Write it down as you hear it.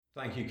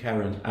Thank you,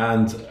 Karen.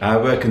 And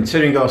we're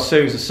continuing our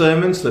series of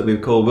sermons that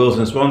we've called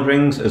Wilderness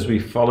Wanderings as we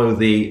follow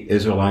the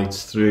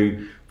Israelites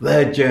through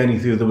their journey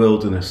through the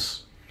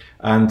wilderness.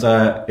 And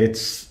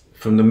it's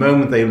from the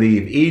moment they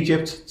leave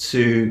Egypt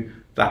to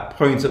that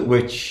point at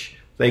which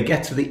they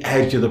get to the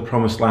edge of the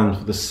promised land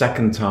for the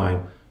second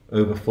time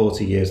over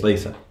 40 years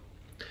later.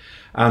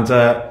 And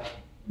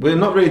we're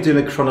not really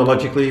doing it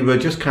chronologically, we're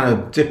just kind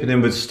of dipping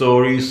in with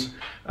stories.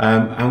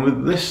 And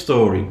with this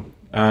story,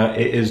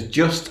 it is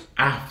just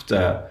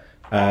after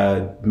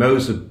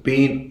Moses had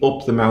been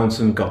up the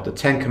mountain, got the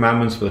Ten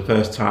Commandments for the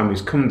first time.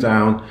 He's come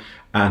down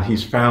and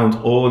he's found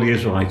all the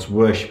Israelites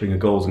worshipping a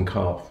golden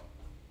calf.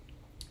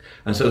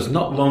 And so it's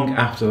not long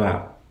after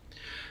that.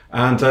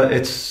 And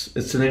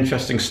it's an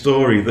interesting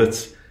story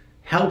that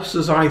helps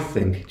us, I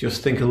think,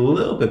 just think a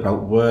little bit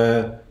about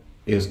where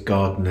is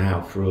God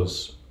now for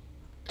us.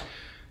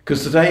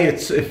 Because today it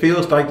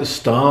feels like the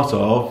start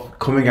of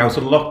coming out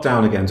of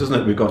lockdown again,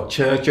 doesn't it? We've got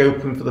church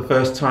open for the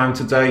first time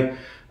today.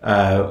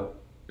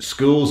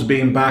 Schools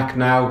being back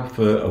now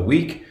for a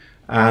week,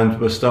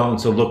 and we're starting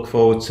to look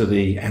forward to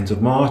the end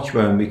of March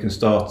when we can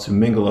start to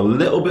mingle a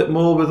little bit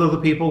more with other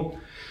people.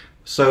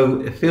 So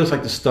it feels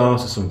like the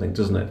start of something,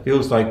 doesn't it? It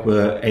feels like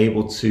we're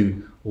able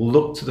to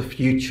look to the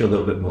future a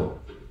little bit more.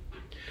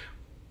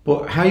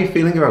 But how are you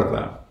feeling about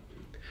that?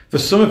 For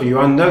some of you,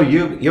 I know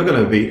you're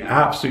going to be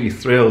absolutely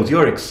thrilled.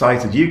 You're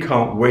excited. You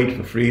can't wait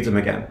for freedom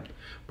again.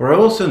 But I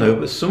also know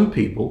that some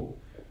people,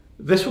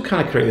 this will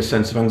kind of create a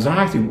sense of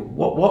anxiety.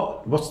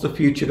 What's the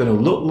future going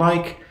to look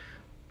like?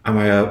 Am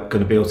I going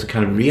to be able to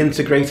kind of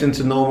reintegrate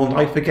into normal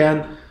life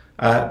again?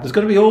 There's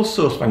going to be all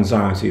sorts of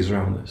anxieties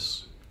around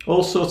this,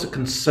 all sorts of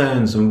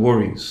concerns and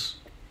worries.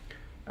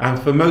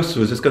 And for most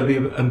of us, it's going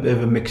to be a bit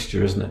of a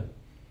mixture, isn't it?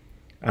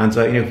 And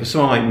for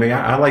someone like me,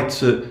 I like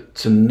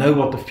to know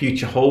what the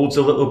future holds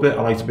a little bit.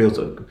 I like to be able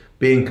to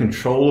be in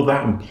control of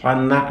that and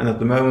plan that. And at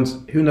the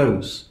moment, who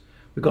knows?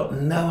 We've got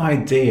no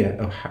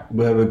idea of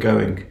where we're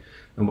going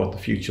and what the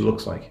future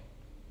looks like.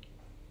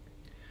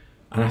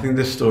 And I think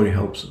this story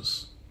helps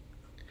us.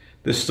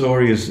 This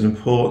story is an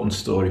important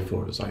story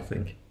for us, I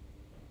think,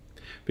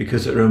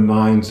 because it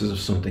reminds us of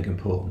something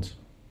important.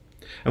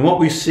 And what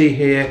we see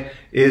here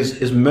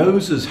is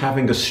Moses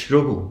having a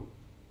struggle.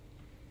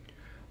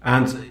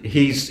 And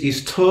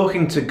he's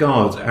talking to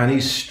God and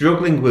he's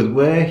struggling with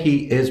where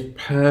he is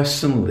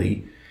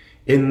personally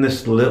in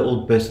this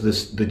little bit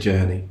of the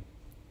journey.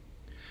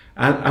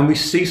 And we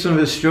see some of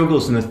his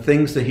struggles and the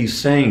things that he's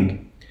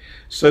saying.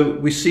 So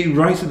we see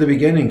right at the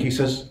beginning, he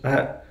says,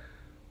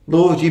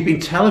 Lord, you've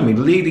been telling me,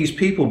 lead these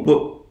people,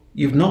 but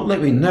you've not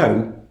let me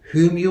know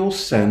whom you'll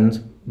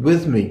send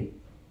with me.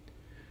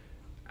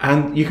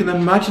 And you can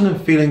imagine him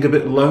feeling a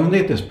bit lonely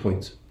at this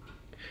point.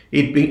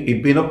 He'd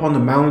been up on the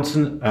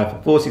mountain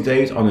for 40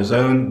 days on his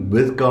own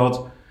with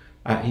God.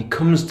 He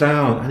comes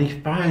down and he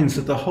finds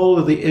that the whole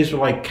of the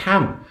Israelite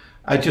camp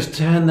just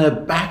turned their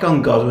back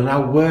on God and are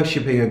now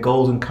worshipping a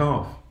golden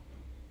calf.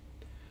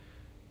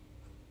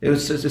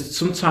 It's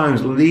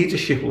sometimes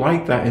leadership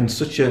like that in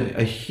such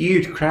a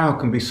huge crowd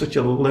can be such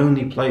a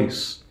lonely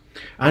place.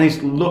 And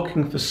he's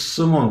looking for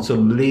someone to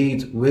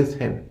lead with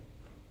him.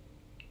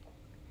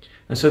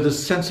 And so there's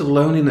a sense of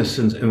loneliness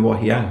in what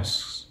he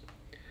asks.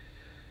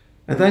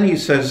 And then he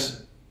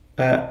says,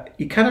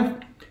 he kind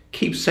of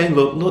keeps saying,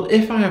 Lord,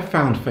 if I have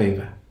found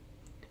favour,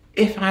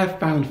 if I have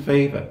found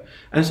favour.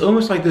 And it's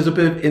almost like there's a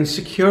bit of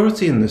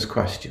insecurity in this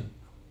question.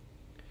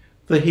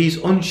 That he's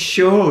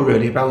unsure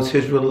really about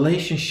his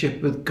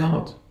relationship with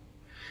God.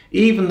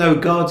 Even though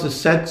God has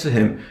said to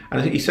him,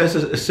 and he says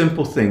a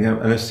simple thing,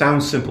 and it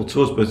sounds simple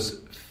to us, but it's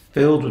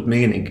filled with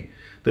meaning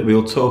that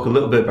we'll talk a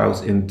little bit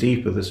about in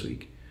deeper this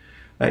week.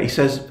 He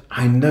says,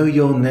 I know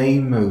your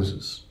name,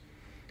 Moses.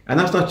 And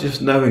that's not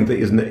just knowing that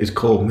he's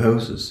called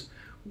Moses.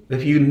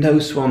 If you know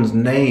someone's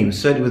name,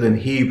 certainly within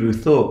Hebrew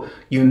thought,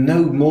 you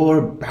know more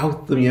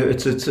about them.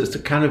 It's a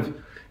kind of,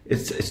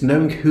 it's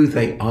knowing who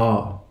they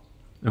are.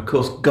 And of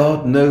course,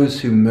 God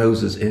knows who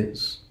Moses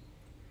is.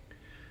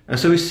 And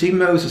so we see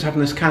Moses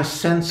having this kind of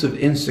sense of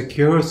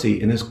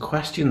insecurity in his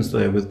questions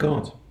there with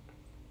God.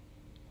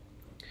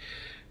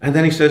 And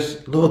then he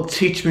says, Lord,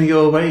 teach me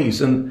your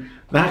ways. And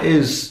that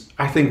is,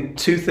 I think,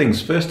 two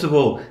things. First of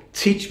all,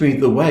 teach me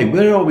the way.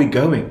 Where are we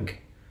going?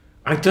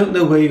 I don't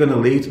know where you're going to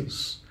lead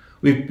us.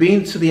 We've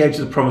been to the edge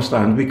of the promised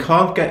land. We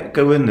can't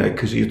go in there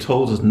because you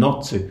told us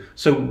not to.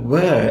 So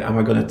where am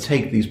I going to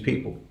take these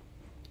people?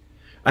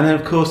 And then,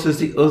 of course, there's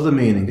the other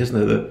meaning, isn't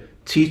there?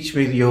 That teach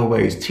me your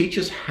ways. Teach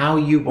us how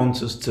you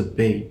want us to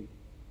be.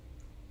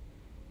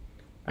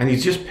 And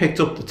he's just picked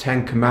up the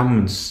Ten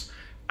Commandments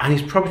and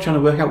he's probably trying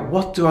to work out,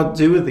 what do I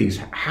do with these?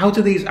 How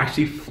do these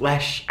actually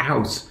flesh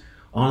out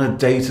on a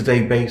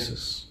day-to-day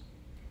basis?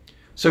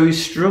 So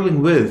he's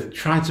struggling with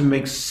trying to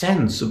make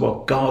sense of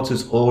what God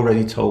has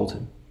already told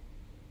him.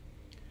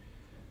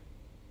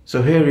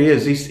 So here he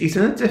is. He's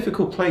in a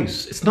difficult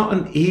place. It's not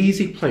an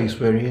easy place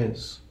where he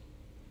is.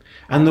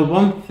 And the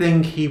one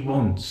thing he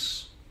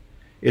wants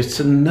is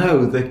to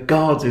know that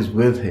God is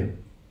with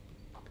him.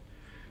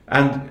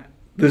 And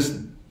there's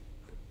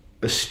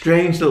a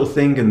strange little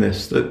thing in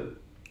this, that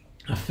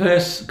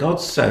First, God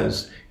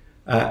says,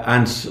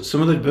 and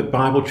some of the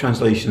Bible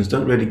translations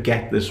don't really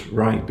get this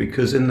right,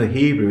 because in the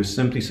Hebrew it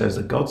simply says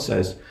that God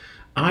says,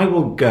 I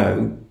will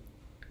go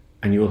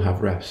and you will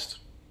have rest.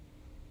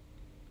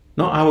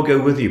 Not I will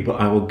go with you,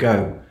 but I will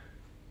go.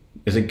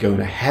 Is it going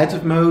ahead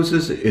of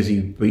Moses? Is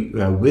he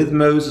with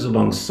Moses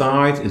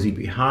alongside? Is he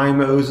behind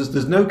Moses?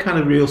 There's no kind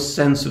of real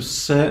sense of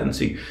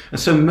certainty. And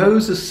so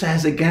Moses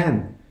says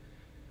again,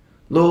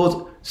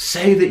 Lord,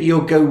 say that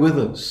you'll go with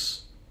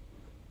us.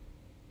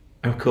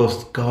 And of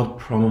course, God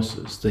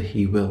promises that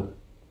he will.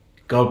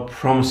 God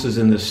promises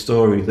in this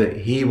story that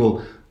he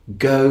will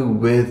go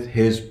with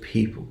his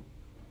people.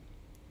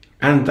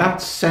 And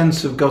that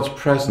sense of God's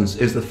presence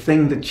is the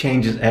thing that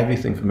changes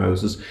everything for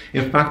Moses.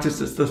 In fact, it's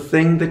the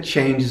thing that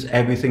changes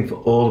everything for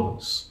all of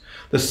us.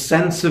 The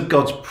sense of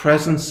God's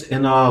presence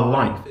in our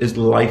life is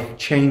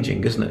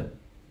life-changing, isn't it?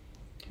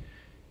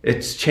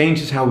 It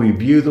changes how we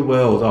view the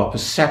world, our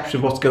perception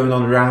of what's going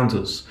on around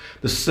us.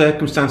 The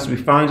circumstances we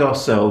find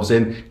ourselves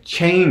in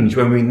change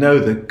when we know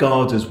that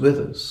God is with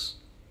us.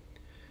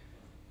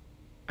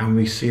 And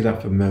we see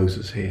that for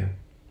Moses here.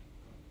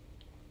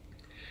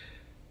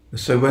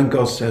 So when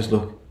God says,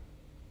 look,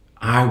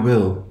 I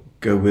will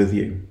go with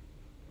you,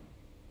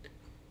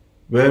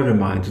 we're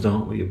reminded,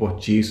 aren't we, of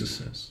what Jesus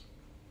says.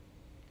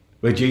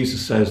 Where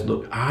Jesus says,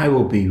 look, I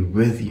will be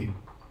with you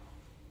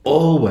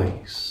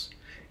always,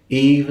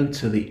 even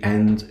to the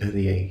end of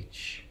the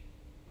age.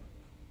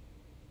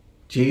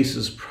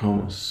 Jesus'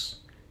 promise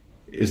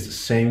is the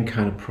same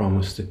kind of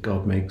promise that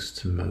God makes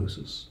to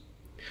Moses.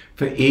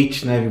 For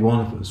each and every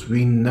one of us,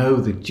 we know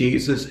that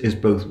Jesus is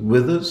both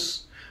with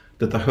us,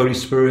 that the Holy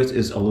Spirit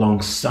is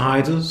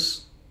alongside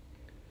us,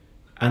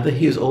 and that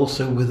he is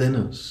also within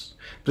us.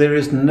 There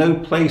is no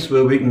place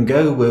where we can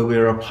go where we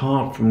are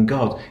apart from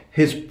God.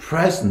 His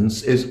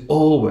presence is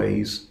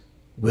always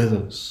with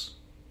us.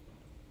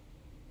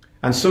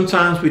 And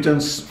sometimes we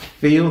don't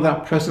feel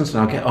that presence,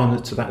 and I'll get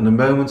on to that in a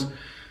moment.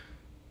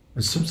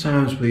 And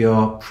sometimes we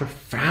are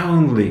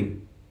profoundly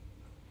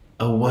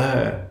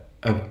aware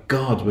of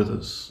God with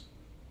us.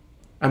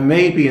 And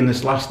maybe in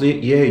this last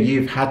year,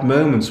 you've had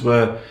moments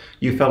where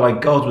you felt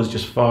like God was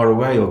just far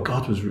away, or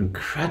God was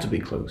incredibly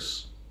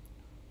close.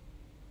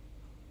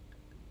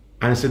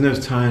 And it's in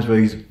those times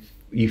where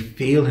you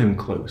feel him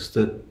close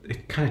that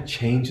it kind of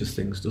changes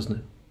things, doesn't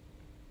it?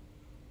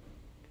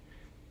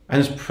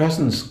 And his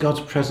presence,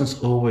 God's presence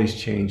always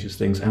changes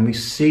things. And we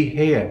see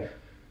here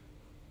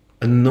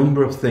a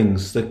number of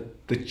things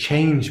that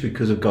change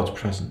because of God's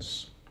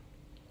presence.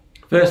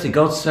 Firstly,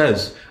 God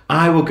says,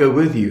 I will go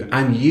with you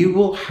and you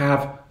will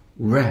have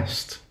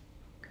rest.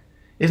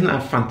 Isn't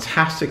that a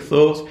fantastic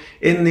thought?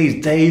 In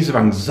these days of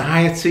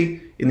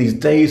anxiety, in these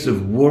days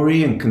of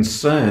worry and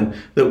concern,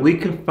 that we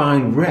can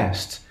find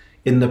rest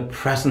in the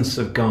presence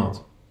of God.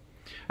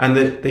 And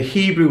the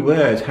Hebrew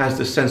word has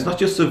the sense not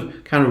just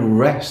of kind of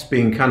rest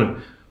being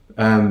kind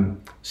of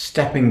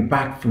stepping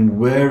back from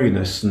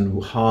weariness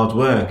and hard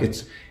work.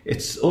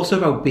 It's also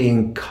about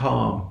being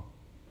calm.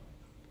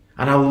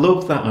 And I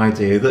love that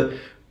idea that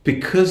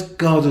because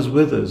God is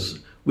with us,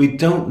 we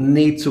don't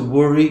need to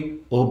worry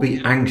or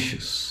be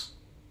anxious.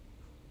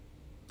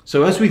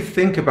 So as we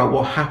think about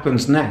what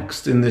happens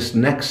next in this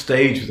next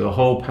stage of the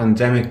whole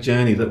pandemic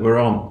journey that we're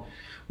on,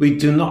 we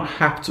do not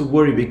have to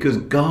worry because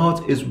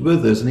God is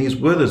with us, and he's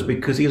with us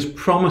because he has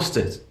promised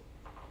it.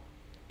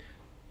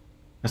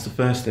 That's the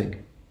first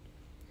thing.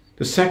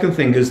 The second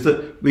thing is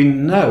that we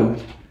know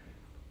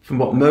from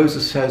what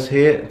Moses says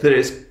here that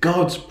it's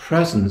God's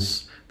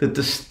presence that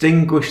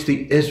distinguished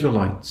the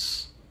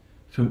Israelites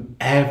from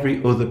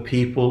every other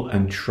people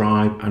and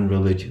tribe and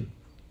religion.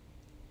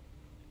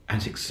 And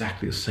it's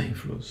exactly the same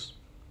for us.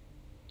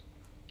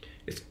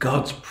 It's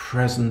God's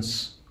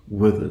presence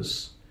with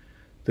us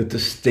that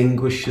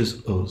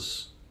distinguishes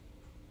us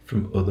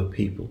from other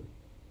people.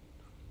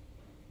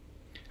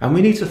 And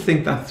we need to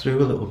think that through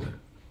a little bit.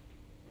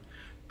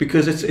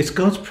 Because it's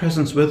God's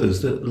presence with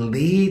us that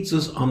leads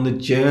us on the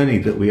journey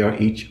that we are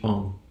each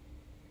on.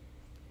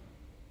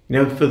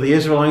 You know, for the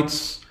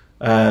Israelites,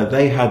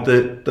 they had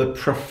the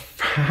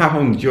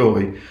profound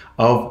joy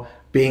of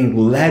being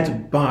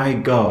led by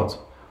God,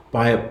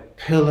 by a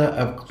pillar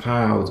of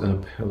cloud and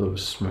a pillar of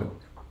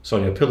smoke.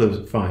 Sorry, a pillar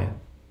of fire.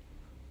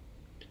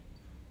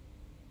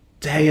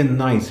 Day and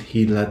night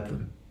he led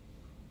them.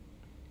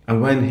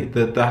 And when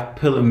that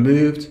pillar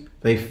moved,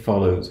 they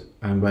followed.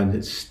 And when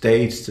it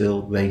stayed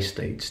still, they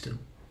stayed still.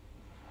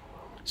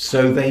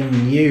 So they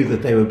knew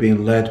that they were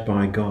being led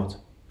by God.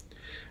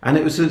 And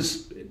it was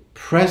his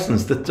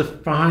presence that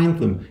defined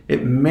them.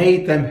 It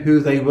made them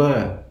who they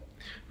were.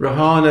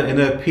 Rahana in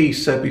her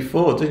piece said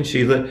before, didn't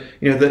she,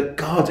 that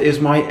God is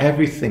my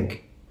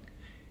everything.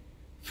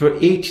 For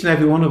each and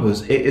every one of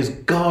us, it is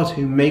God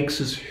who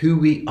makes us who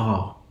we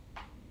are.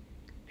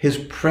 His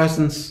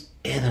presence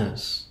in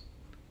us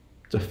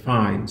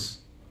defines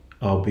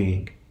our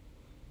being.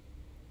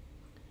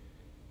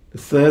 The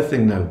third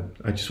thing, though,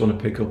 I just want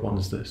to pick up on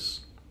is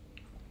this: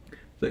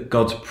 that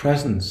God's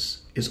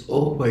presence is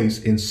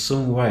always in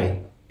some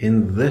way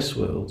in this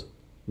world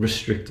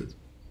restricted.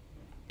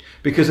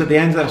 Because at the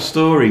end of that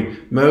story,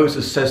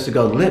 Moses says to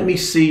God, let me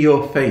see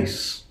your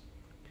face.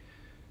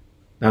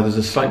 Now there's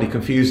a slightly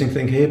confusing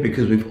thing here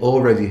because we've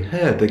already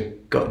heard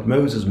that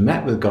Moses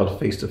met with God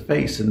face to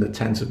face in the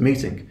tent of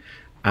meeting.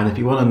 And if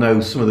you want to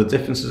know some of the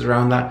differences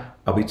around that,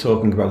 I'll be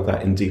talking about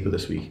that in deeper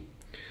this week.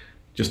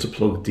 Just to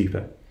plug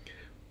deeper.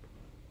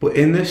 But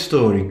in this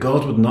story,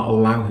 God would not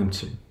allow him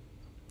to.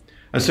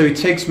 And so he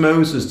takes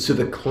Moses to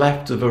the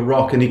cleft of a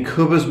rock and he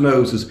covers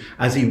Moses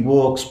as he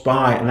walks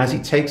by. And as he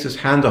takes his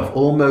hand off,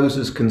 all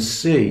Moses can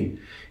see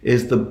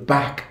is the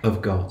back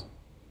of God.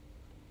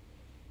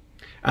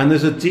 And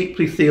there's a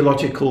deeply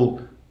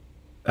theological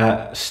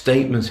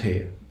statement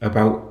here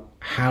about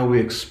how we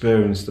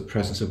experience the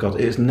presence of God.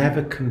 It is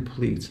never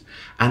complete.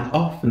 And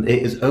often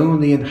it is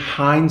only in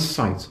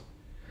hindsight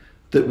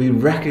that we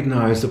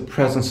recognize the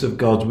presence of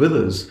God with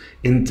us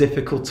in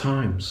difficult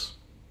times.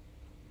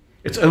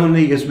 It's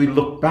only as we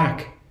look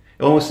back,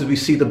 almost as we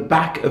see the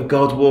back of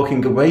God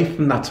walking away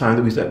from that time,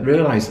 that we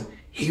realize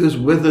he was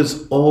with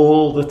us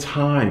all the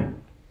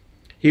time.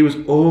 He was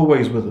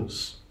always with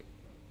us.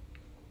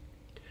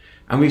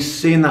 And we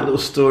see in that little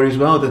story as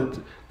well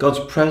that God's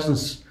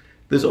presence,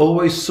 there's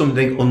always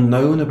something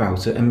unknown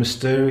about it and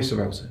mysterious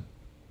about it.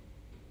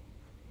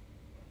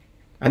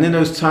 And in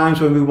those times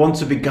when we want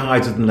to be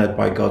guided and led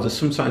by God, it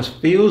sometimes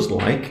feels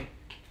like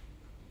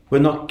we're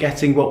not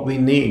getting what we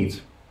need.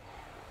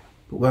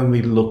 But when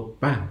we look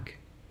back,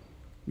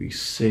 we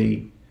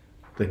see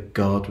that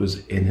God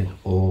was in it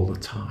all the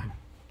time.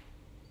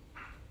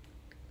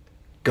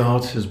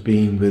 God has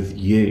been with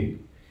you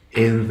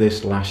in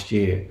this last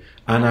year.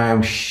 And I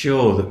am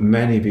sure that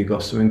many of you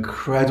got some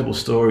incredible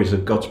stories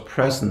of God's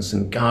presence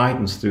and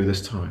guidance through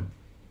this time.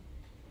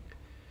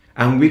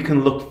 And we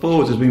can look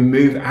forward as we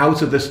move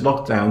out of this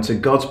lockdown to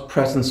God's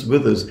presence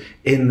with us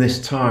in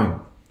this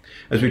time.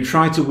 As we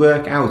try to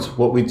work out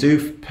what we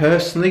do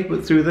personally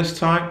through this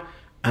time,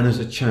 and as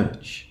a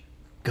church,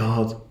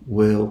 God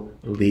will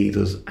lead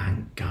us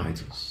and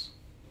guide us.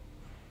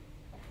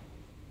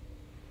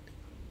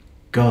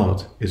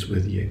 God is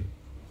with you.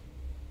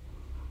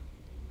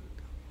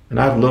 And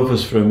I'd love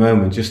us for a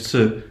moment just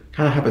to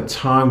kind of have a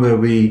time where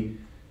we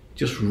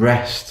just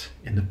rest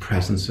in the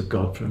presence of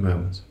God for a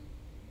moment.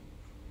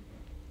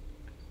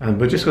 And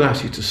we're just going to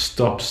ask you to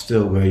stop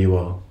still where you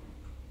are.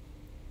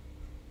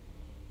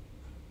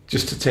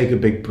 Just to take a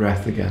big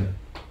breath again.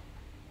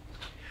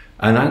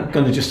 And I'm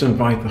going to just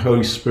invite the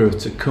Holy Spirit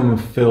to come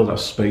and fill that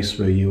space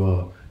where you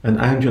are. And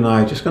Andrew and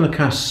I are just going to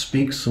kind of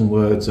speak some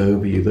words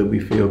over you that we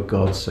feel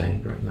God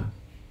saying right now.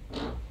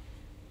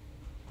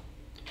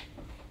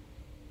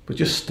 But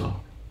just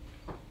stop.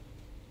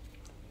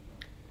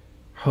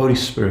 Holy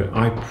Spirit,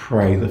 I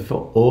pray that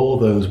for all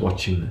those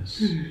watching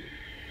this,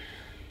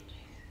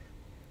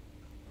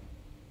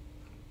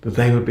 that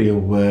they would be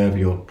aware of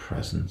your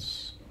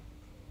presence.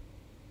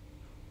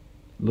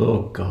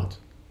 Lord God,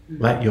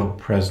 let your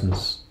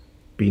presence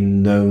be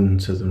known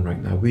to them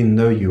right now. We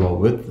know you are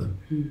with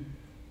them.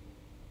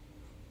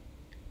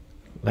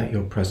 Let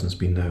your presence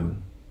be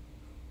known.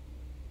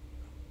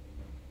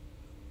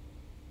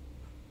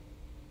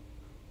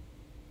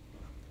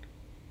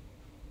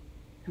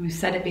 And we've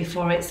said it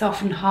before, it's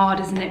often hard,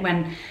 isn't it,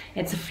 when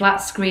it's a flat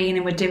screen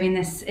and we're doing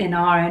this in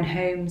our own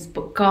homes,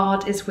 but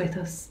God is with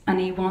us and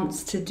he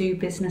wants to do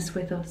business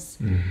with us.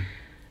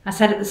 I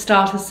said at the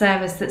start of the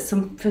service that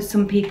for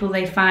some people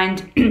they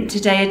find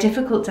today a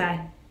difficult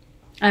day.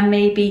 And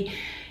maybe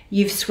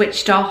you've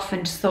switched off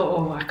and just thought,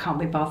 oh, I can't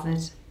be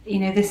bothered. You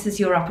know, this is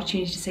your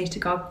opportunity to say to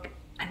God,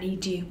 I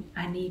need you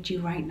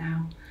right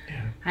now.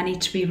 Yeah. I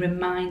need to be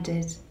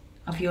reminded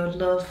of your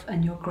love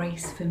and your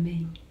grace for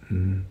me.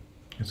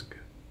 That's good.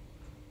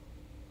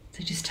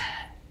 So just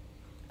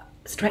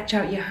stretch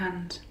out your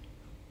hand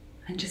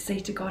and just say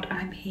to God,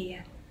 I'm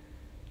here.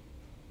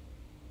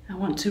 I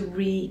want to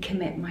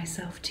recommit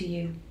myself to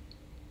you.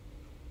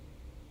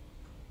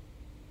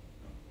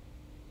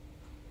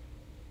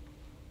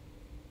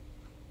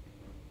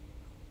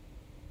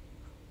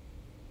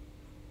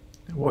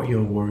 What are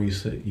your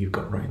worries that you've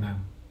got right now?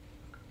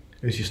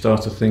 As you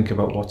start to think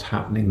about what's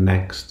happening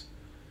next,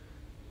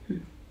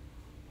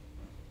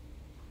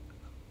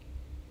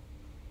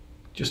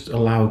 just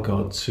allow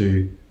God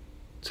to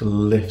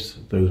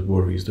lift those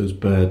worries, those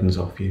burdens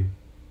off you.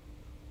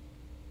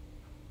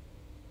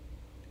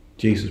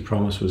 Jesus'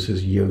 promise was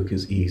his yoke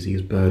is easy,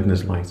 his burden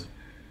is light.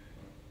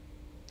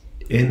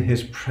 In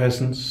his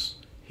presence,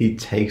 he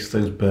takes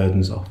those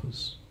burdens off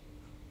us.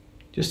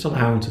 Just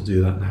allow him to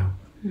do that now.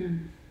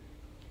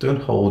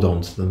 Don't hold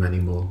on to them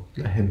anymore.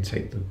 Let him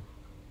take them.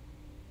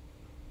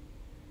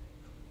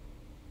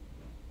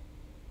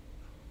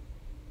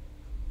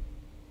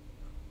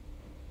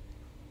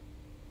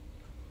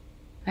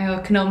 I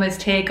can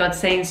almost hear God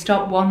saying,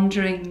 stop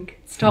wandering,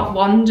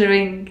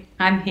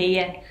 I'm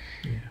here.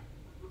 Yeah.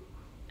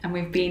 And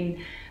we've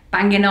been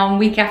banging on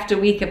week after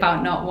week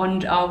about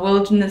our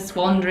wilderness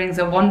wanderings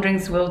or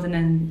wilderness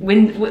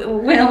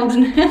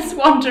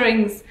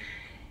wanderings.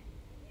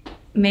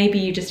 Maybe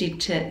you just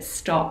need to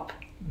stop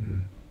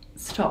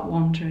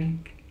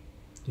wandering.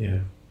 Yeah.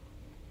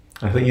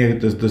 I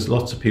think there's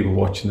lots of people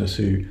watching this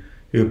who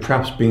who have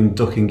perhaps been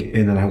ducking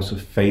in and out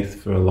of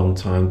faith for a long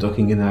time,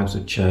 ducking in and out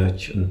of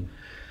church and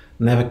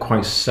never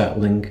quite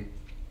settling,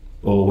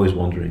 always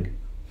wandering.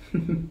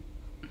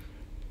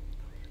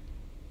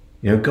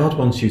 God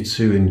wants you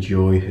to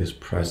enjoy his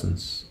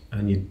presence,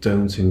 and you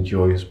don't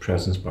enjoy his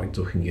presence by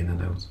ducking in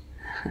and out.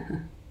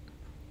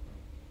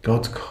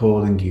 God's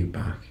calling you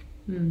back.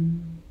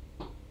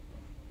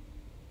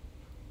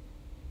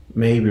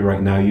 Maybe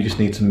right now you just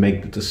need to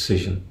make the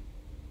decision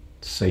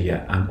to say,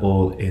 yeah, I'm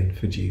all in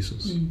for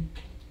Jesus.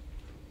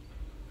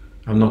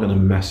 I'm not going to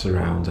mess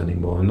around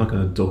anymore. I'm not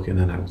going to duck in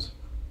and out.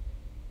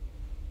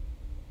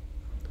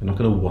 I'm not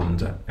going to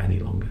wander any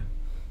longer.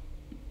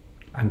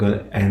 I'm going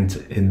to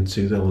enter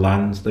into the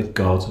lands that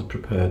God has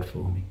prepared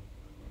for me.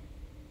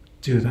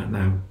 Do that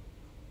now.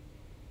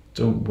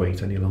 Don't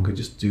wait any longer.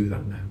 Just do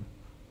that now.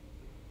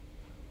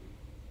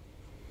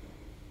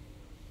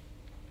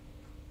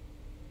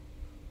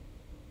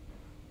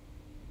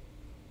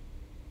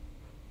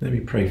 Let me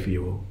pray for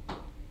you all.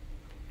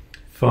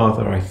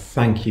 Father, I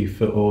thank you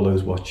for all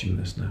those watching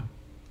this now.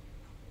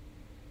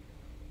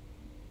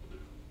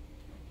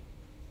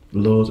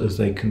 Lord, as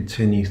they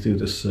continue through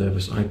the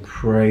service, I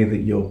pray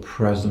that your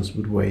presence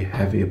would weigh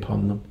heavy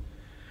upon them,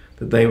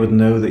 that they would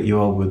know that you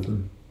are with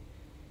them.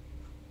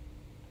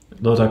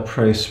 Lord, I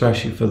pray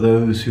especially for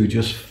those who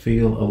just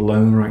feel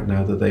alone right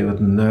now, that they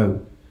would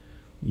know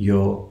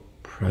your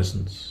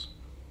presence,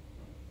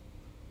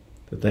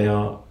 that they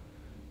are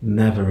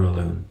never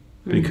alone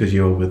because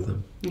you're with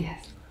them.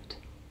 Yes, Lord.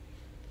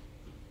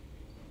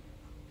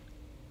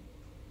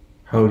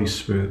 Holy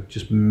Spirit,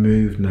 just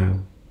move now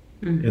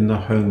in the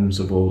homes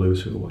of all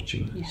those who are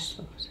watching this. Yes,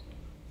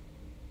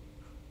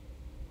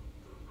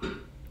 Lord.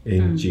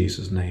 In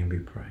Jesus' name we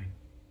pray.